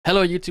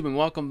Hello YouTube and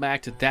welcome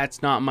back to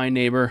That's Not My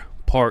Neighbor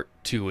Part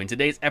 2. In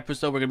today's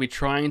episode we're going to be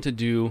trying to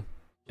do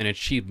an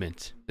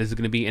achievement. This is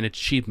going to be an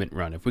achievement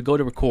run. If we go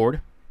to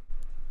record,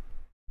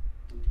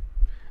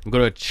 we go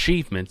to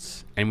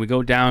achievements and we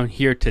go down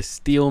here to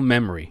steal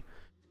memory.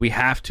 We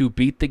have to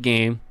beat the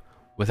game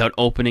without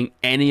opening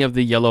any of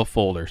the yellow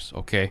folders,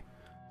 okay?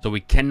 So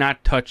we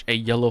cannot touch a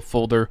yellow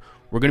folder.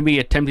 We're going to be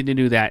attempting to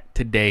do that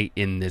today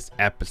in this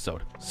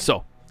episode.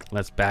 So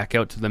let's back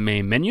out to the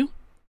main menu.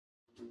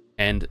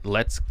 And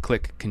let's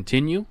click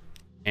continue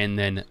and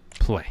then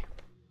play.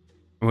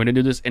 We're going to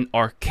do this in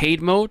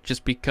arcade mode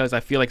just because I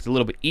feel like it's a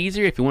little bit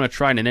easier. If you want to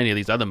try it in any of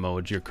these other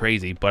modes, you're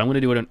crazy. But I'm going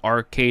to do it in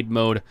arcade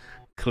mode.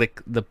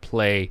 Click the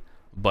play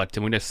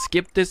button. We're going to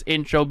skip this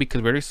intro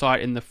because we already saw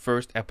it in the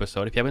first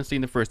episode. If you haven't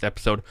seen the first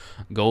episode,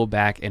 go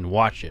back and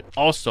watch it.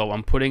 Also,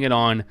 I'm putting it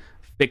on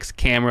fixed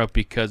camera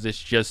because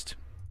it's just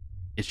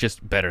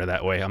better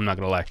that way. I'm not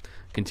going to lie.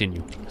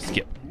 Continue.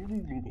 Skip.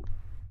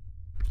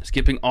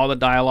 Skipping all the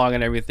dialogue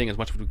and everything as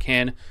much as we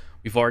can.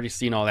 We've already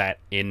seen all that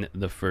in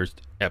the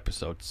first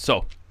episode.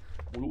 So,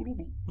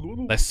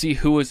 let's see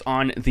who is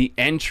on the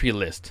entry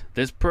list.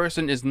 This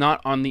person is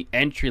not on the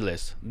entry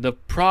list. The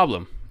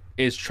problem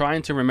is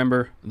trying to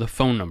remember the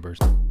phone numbers.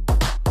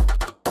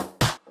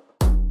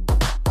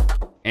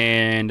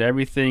 And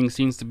everything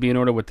seems to be in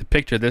order with the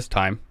picture this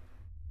time.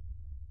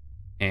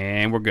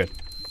 And we're good.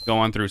 Go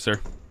on through,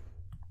 sir.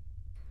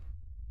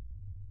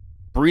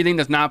 Breathing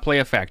does not play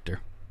a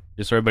factor.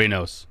 Just so everybody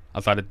knows.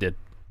 I thought it did.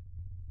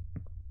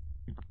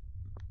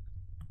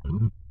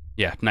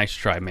 Yeah, nice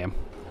try, ma'am.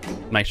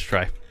 Nice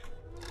try.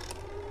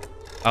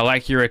 I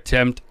like your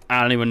attempt.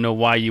 I don't even know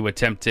why you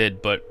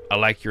attempted, but I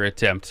like your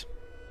attempt.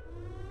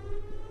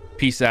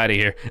 Peace out of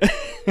here.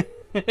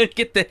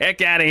 Get the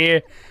heck out of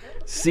here.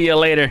 See you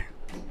later.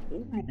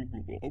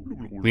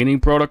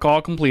 Cleaning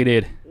protocol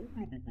completed.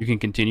 You can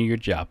continue your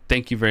job.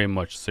 Thank you very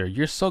much, sir.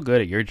 You're so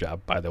good at your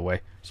job, by the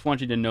way. Just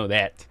want you to know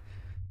that.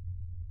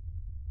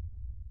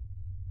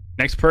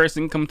 Next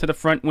person, come to the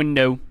front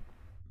window.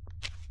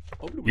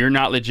 You're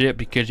not legit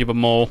because you have a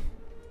mole.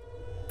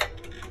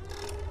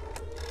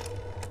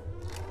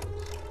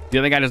 The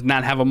other guy does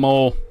not have a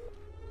mole.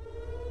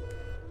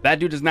 That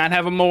dude does not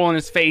have a mole on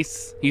his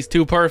face. He's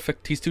too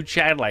perfect. He's too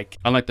Chad-like.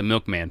 Unlike the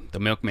milkman. The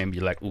milkman be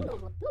like,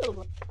 ooh.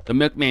 The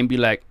milkman be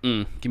like,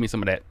 give me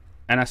some of that.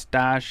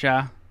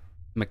 Anastasia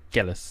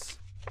McGillis.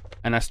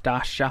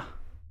 Anastasia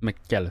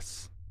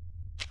McGillis.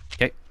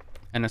 Okay.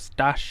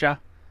 Anastasia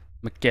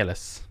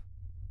McGillis.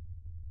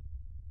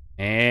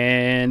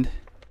 And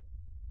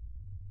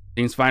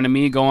seems fine to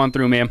me. Go on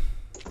through, ma'am.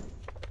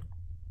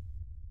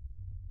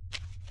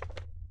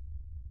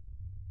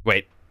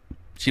 Wait,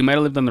 she might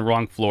have lived on the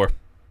wrong floor.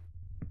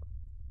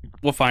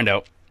 We'll find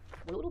out.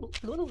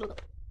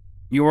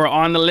 You are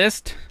on the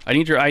list. I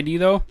need your ID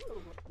though.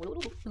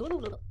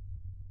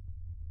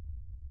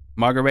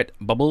 Margaret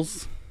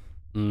Bubbles.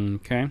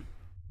 Okay.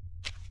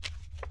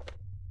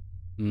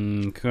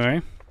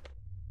 Okay.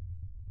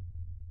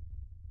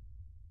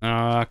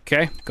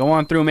 Okay, go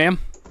on through, ma'am.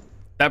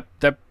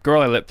 That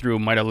girl I let through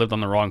might have lived on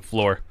the wrong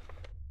floor.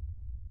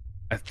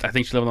 I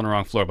think she lived on the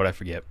wrong floor, but I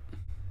forget.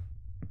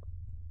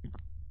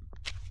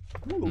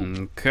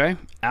 Okay,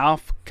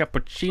 Alf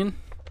Capuchin.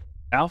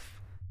 Alf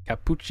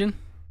Capuchin.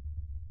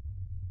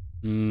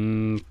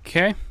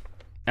 Okay,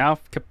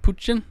 Alf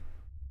Capuchin.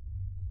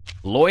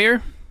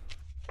 Lawyer.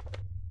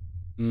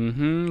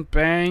 Bang,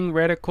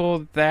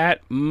 reticle,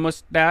 that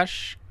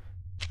mustache.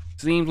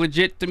 Seems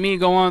legit to me.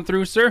 Go on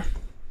through, sir.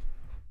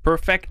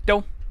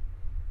 Perfecto.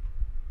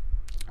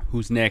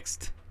 Who's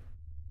next?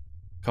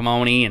 Come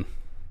on in.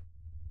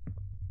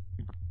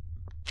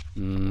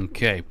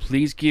 Okay,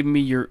 please give me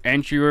your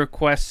entry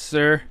request,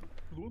 sir.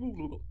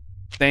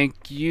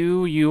 Thank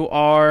you. You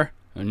are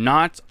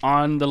not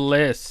on the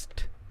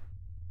list.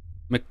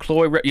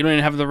 McCloy, you don't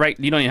even have the right.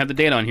 You don't even have the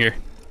date on here.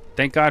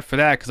 Thank God for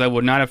that, because I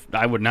would not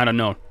have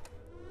known.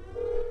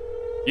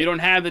 You don't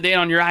have the date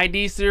on your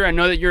ID, sir. I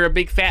know that you're a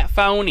big fat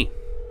phony.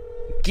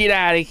 Get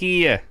out of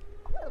here.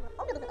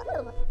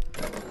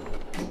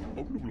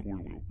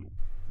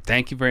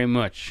 Thank you very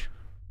much.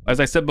 As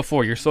I said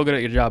before, you're so good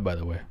at your job, by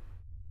the way.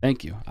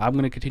 Thank you. I'm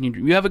going to continue.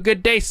 You have a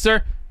good day,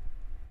 sir.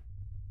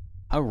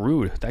 How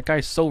rude. That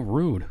guy's so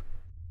rude.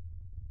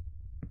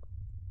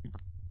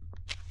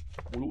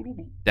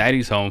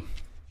 Daddy's home.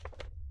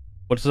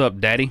 What's up,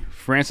 Daddy?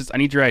 Francis, I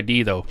need your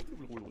ID, though.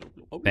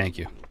 Thank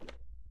you.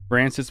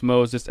 Francis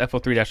Moses,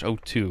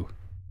 FO3-02.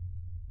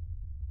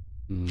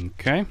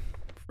 Okay.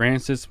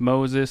 Francis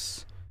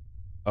Moses,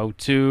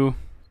 02.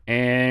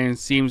 And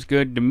seems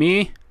good to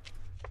me.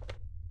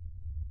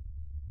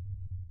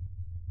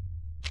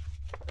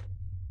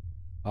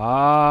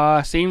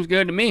 Seems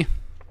good to me.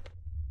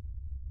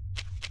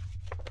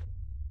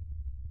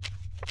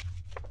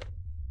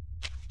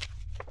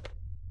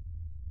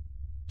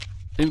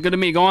 Seems good to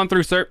me. Go on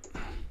through, sir.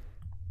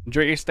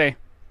 Enjoy your stay.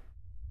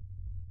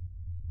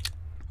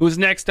 Who's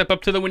next? Step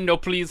up to the window,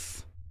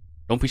 please.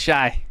 Don't be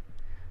shy,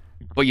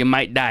 or you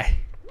might die.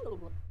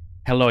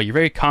 Hello, you're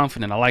very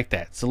confident. I like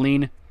that.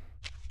 Celine.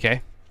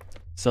 Okay.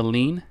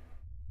 Celine.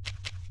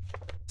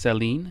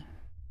 Celine.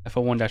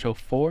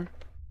 FO1-04.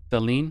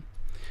 Celine.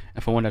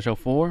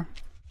 FO1-04.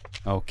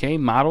 Okay,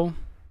 model.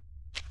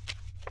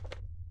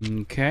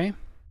 Okay.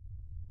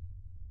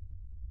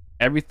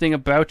 Everything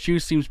about you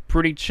seems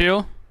pretty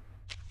chill.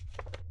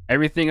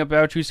 Everything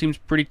about you seems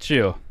pretty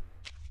chill.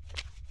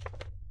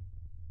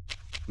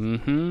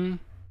 Mm-hmm.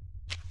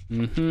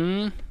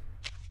 Mm-hmm.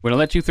 We're gonna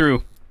let you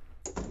through.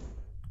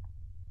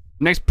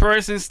 Next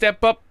person,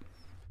 step up.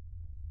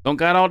 Don't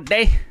got all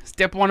day.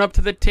 Step on up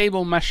to the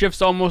table. My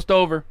shift's almost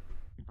over.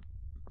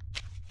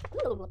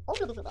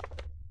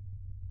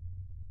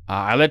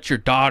 I let your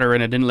daughter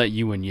in. I didn't let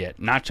you in yet.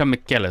 Nacha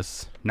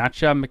McKellis.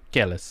 Nacha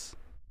McKellis.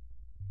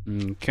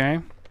 Okay.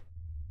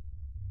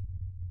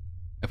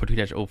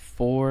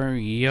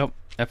 FO2-04. Yep.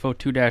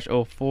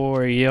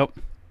 FO2-04.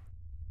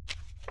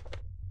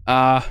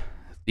 Yep.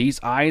 These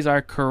eyes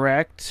are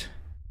correct.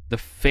 The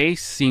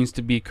face seems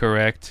to be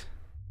correct.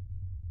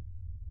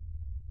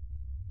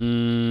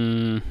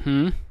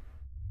 Mm-hmm.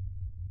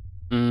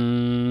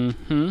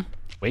 Mm-hmm.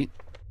 Wait.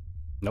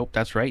 Nope,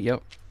 that's right.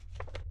 Yep.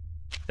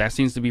 That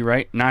seems to be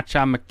right.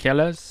 Nacha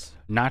McKellis.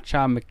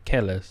 Nacha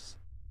McKellis.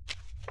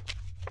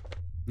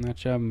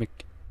 Nacha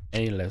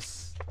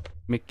McAlis.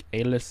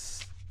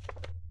 McAlis.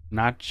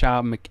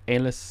 Nacha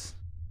McAlis.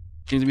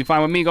 Seems to be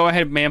fine with me. Go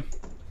ahead, ma'am.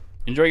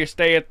 Enjoy your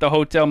stay at the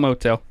Hotel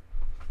Motel.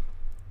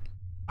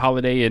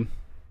 Holiday Inn.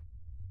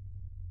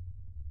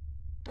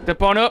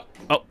 Step on up.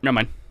 Oh, never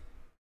mind.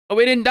 Oh,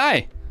 we didn't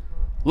die.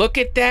 Look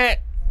at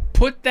that.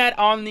 Put that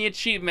on the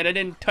achievement. I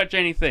didn't touch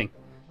anything.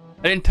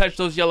 I didn't touch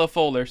those yellow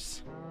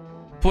folders.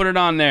 Put it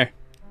on there.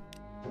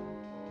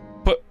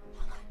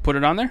 Put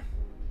it on there.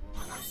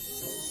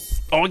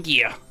 Oh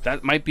yeah,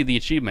 that might be the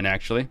achievement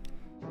actually.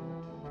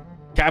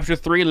 Capture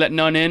 3, let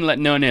none in, let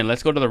none in.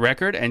 Let's go to the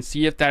record and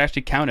see if that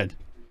actually counted.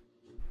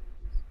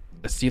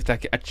 Let's see if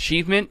that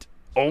achievement.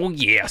 Oh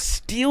yeah,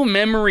 steal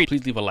memory.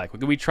 Please leave a like. We're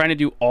gonna be trying to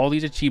do all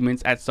these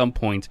achievements at some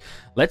point.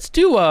 Let's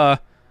do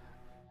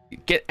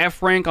get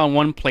F rank on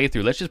one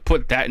playthrough. Let's just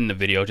put that in the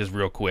video just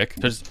real quick.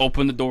 Just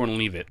open the door and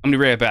leave it. I'm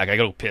gonna be right back. I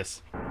gotta go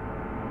piss.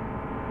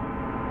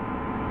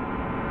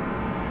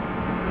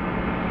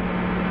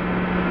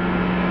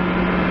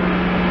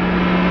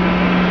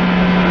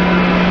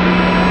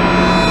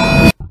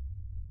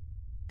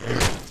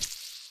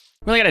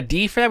 We only got a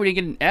D for that? We didn't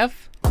get an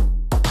F?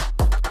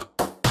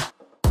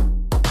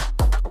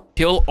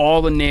 Kill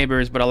all the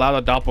neighbors, but allow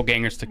the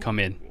doppelgangers to come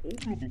in.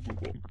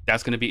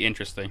 That's gonna be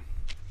interesting.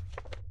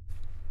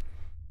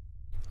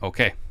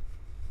 Okay.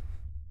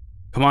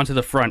 Come on to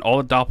the front.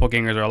 All the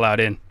doppelgangers are allowed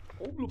in.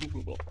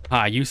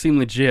 Hi, you seem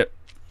legit.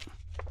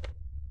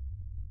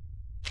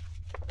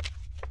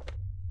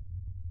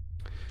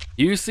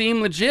 You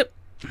seem legit.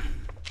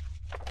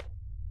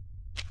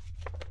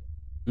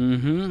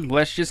 Mm-hmm.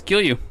 Let's just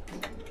kill you.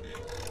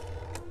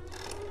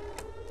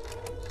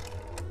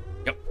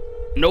 Yep.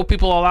 No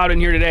people allowed in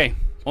here today.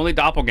 Only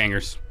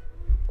doppelgangers.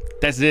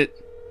 That's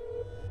it.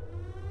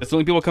 That's the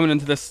only people coming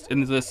into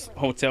this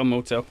hotel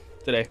motel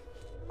today.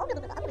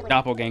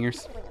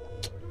 Doppelgangers.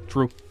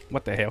 True.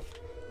 What the hell?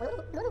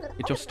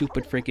 Get your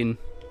stupid freaking.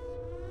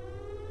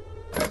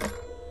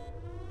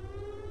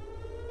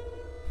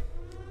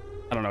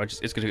 I don't know.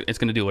 It's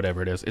gonna do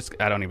whatever it is.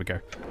 I don't even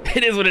care.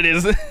 It is what it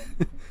is.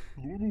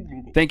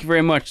 Thank you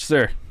very much,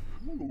 sir.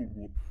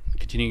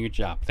 Continue your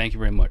job. Thank you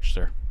very much,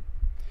 sir.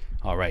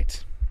 All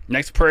right.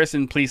 Next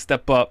person, please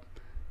step up.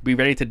 Be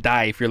ready to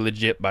die if you're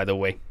legit, by the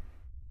way.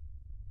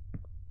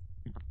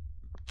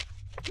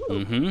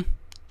 Mm-hmm.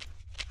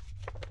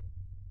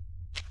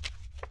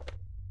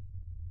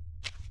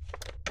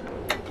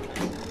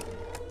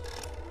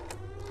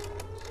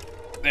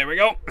 There we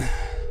go.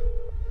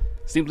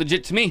 Seems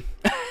legit to me.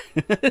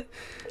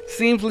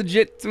 Seems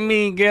legit to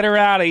me. Get her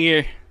out of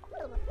here.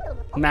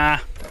 Nah.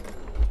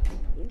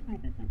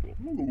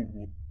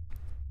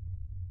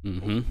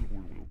 Mm-hmm.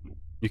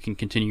 You can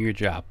continue your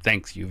job.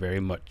 Thanks you very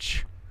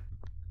much.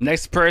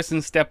 Next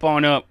person, step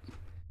on up.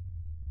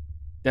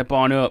 Step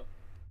on up.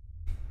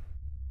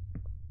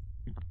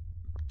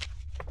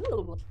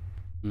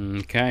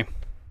 Okay.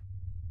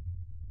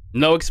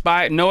 No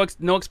expiry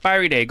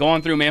date. Go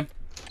on through, man.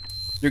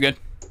 You're good.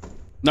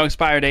 No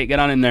expiry date. Get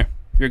on in there.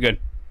 You're good.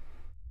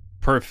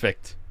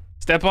 Perfect.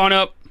 Step on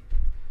up.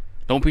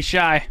 Don't be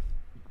shy.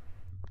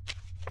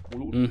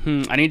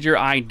 I need your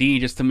ID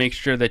just to make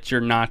sure that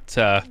you're not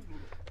a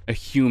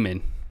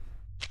human.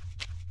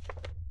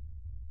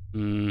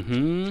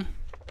 Not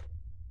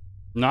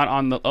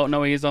on the. Oh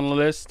no, he is on the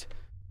list.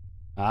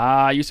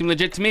 You seem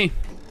legit to me.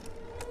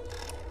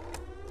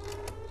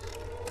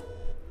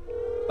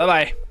 Bye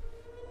bye.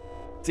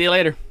 See you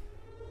later.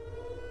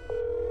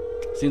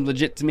 Seems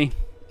legit to me.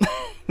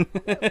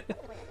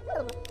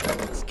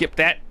 Skip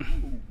that.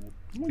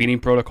 Feeding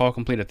protocol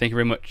completed. Thank you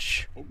very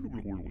much.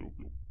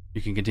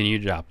 You can continue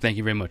your job. Thank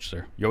you very much,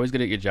 sir. You're always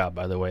good at your job,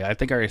 by the way. I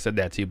think I already said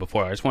that to you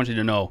before. I just want you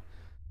to know.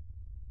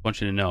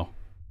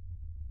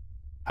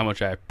 How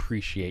much I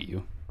appreciate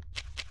you.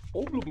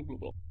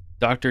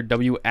 Dr.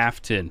 W.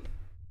 Afton.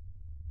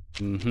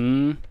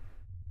 You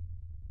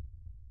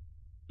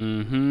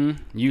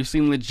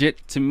seem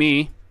legit to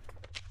me.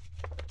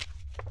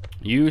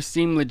 You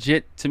seem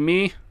legit to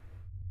me.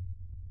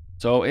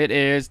 So it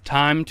is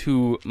time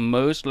to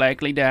most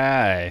likely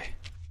die.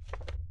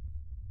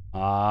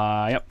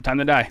 Yep, time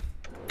to die.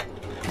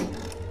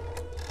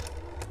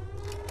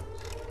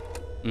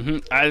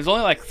 There's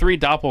only like 3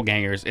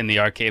 doppelgangers in the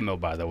arcade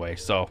mode, by the way,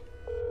 so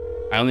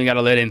I only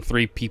gotta let in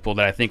 3 people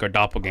that I think are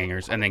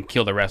doppelgangers and then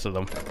kill the rest of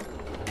them.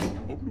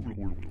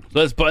 So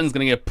this button's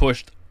gonna get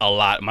pushed a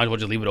lot. Might as well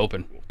just leave it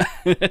open.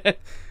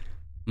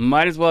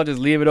 Might as well just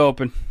leave it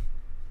open.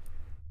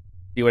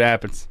 See what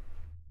happens.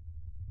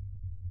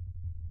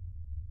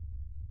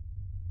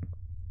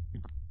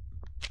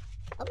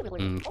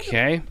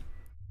 Okay.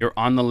 You're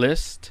on the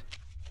list.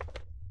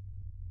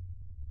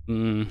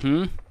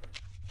 You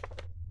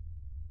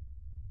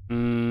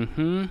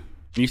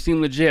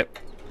seem legit.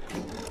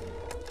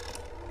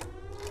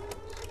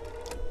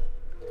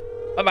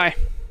 Bye-bye.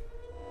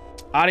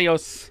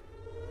 Adios.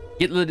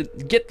 Get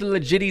the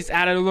legitties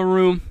out of the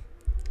room.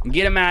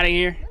 Get them out of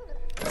here.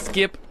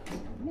 Skip.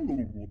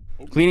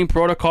 Cleaning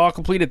protocol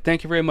completed.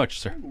 Thank you very much,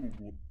 sir.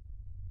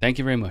 Thank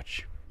you very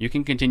much. You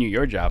can continue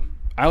your job.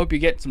 I hope you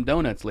get some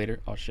donuts later.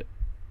 Oh shit.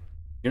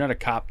 You're not a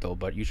cop though,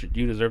 but you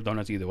deserve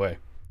donuts either way.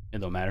 It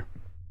don't matter.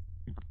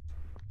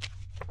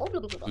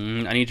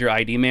 I need your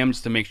ID, ma'am,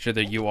 just to make sure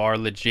that you are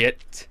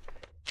legit.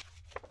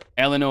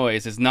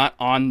 Illinois is not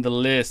on the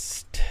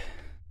list.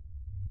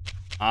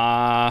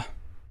 I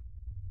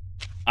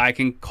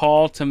can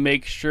call to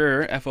make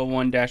sure.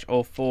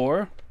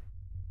 FO1-04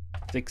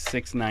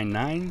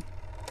 6699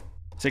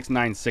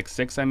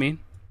 6966, I mean.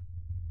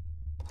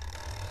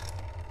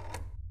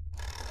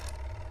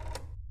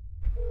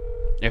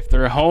 If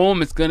they're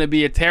home, it's gonna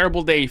be a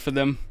terrible day for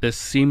them. This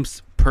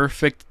seems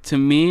perfect to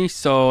me,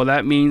 so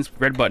that means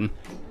red button.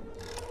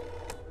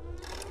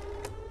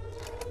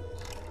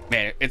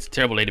 Man, it's a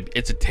terrible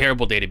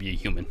day to be a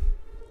human.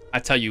 I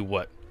tell you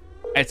what,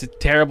 it's a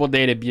terrible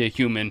day to be a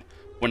human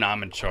when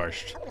I'm in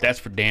charge. That's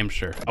for damn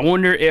sure. I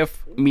wonder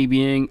if me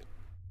being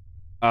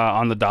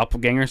on the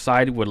doppelganger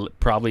side would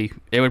probably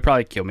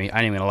kill me. I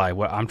ain't even gonna lie.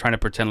 I'm trying to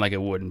pretend like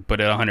it wouldn't, but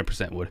it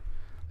 100% would.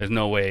 There's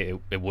no way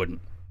it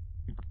wouldn't.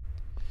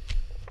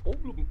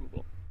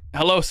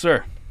 Hello,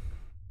 sir.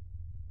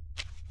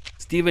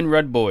 Stephen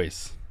Rudd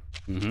Boys.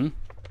 Resident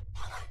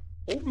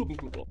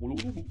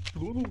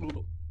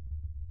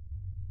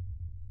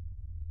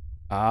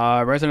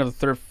of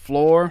the 3rd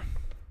floor.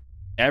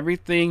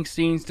 Everything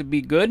seems to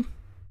be good.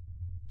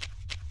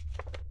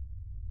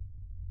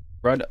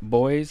 Rudd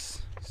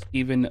Boys.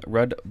 Stephen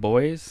Rudd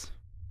Boys.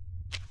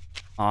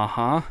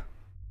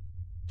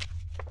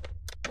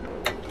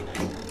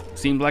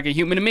 Seems like a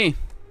human to me.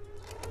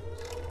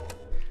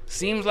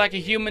 Seems like a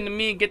human to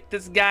me. Get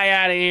this guy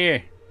out of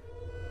here.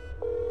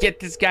 Get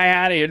this guy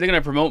out of here. They're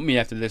gonna promote me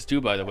after this too,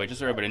 by the way, just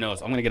so everybody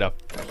knows. I'm gonna get a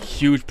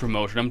huge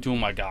promotion. I'm doing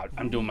my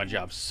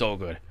job so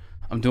good.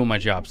 I'm doing my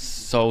job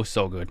so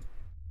good.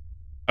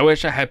 I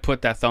wish I had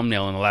put that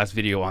thumbnail in the last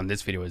video on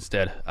this video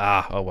instead.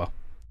 Oh well.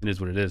 It is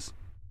what it is.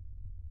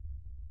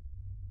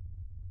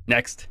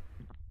 Next.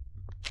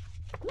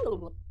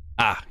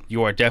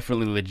 You are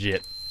definitely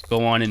legit.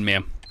 Go on in,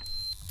 ma'am.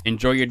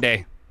 Enjoy your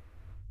day.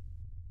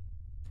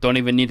 Don't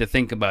even need to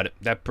think about it.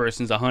 That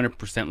person's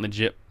 100%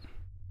 legit.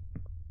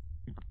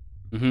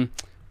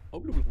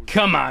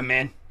 Come on,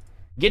 man.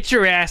 Get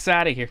your ass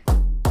out of here.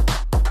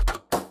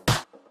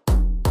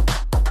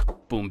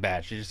 Boom,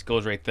 badge. It just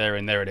goes right there,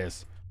 and there it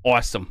is.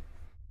 Awesome.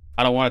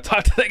 I don't want to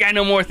talk to that guy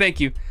no more.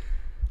 Thank you.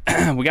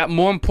 We got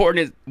more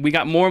important.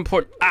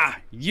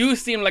 You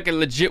seem like a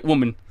legit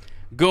woman.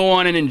 Go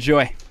on and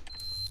enjoy.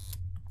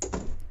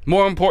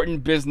 More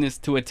important business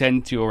to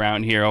attend to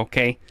around here,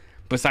 okay?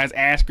 Besides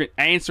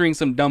answering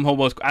some dumb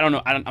hobos. I don't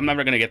know. I'm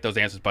never going to get those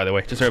answers, by the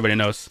way. Just so everybody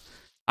knows.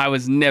 I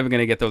was never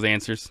going to get those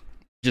answers.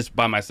 Just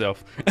by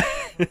myself.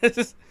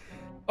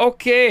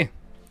 Okay.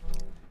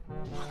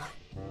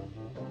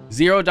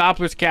 0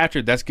 Dopplers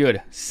captured. That's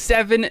good.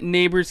 7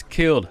 neighbors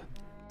killed.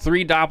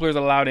 3 Dopplers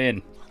allowed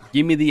in.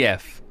 Give me the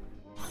F.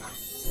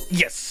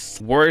 Yes.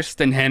 Worse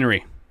than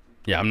Henry.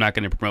 Yeah, I'm not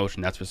getting a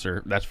promotion. That's for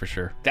sure. That's for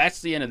sure. That's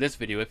the end of this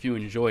video. If you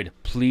enjoyed,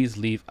 please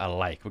leave a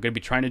like. We're going to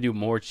be trying to do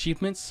more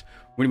achievements.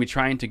 We're going to be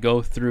trying to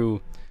go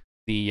through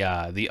the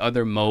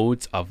other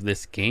modes of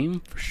this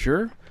game for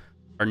sure.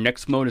 Our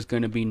next mode is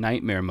going to be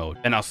nightmare mode.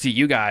 And I'll see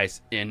you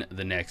guys in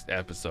the next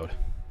episode.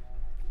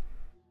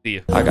 See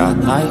you. I got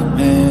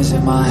nightmares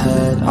in my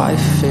head. I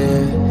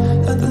fear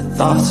that the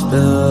thoughts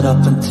build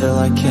up until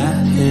I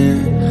can't hear,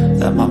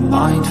 that my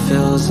mind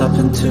fills up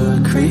into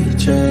a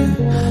creature,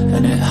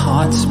 and it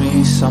haunts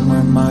me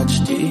somewhere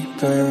much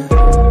deeper.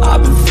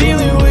 I've been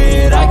feeling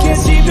weird, I can't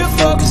seem to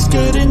focus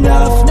good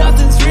enough.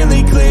 Nothing's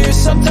really clear,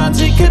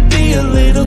 sometimes it could be a little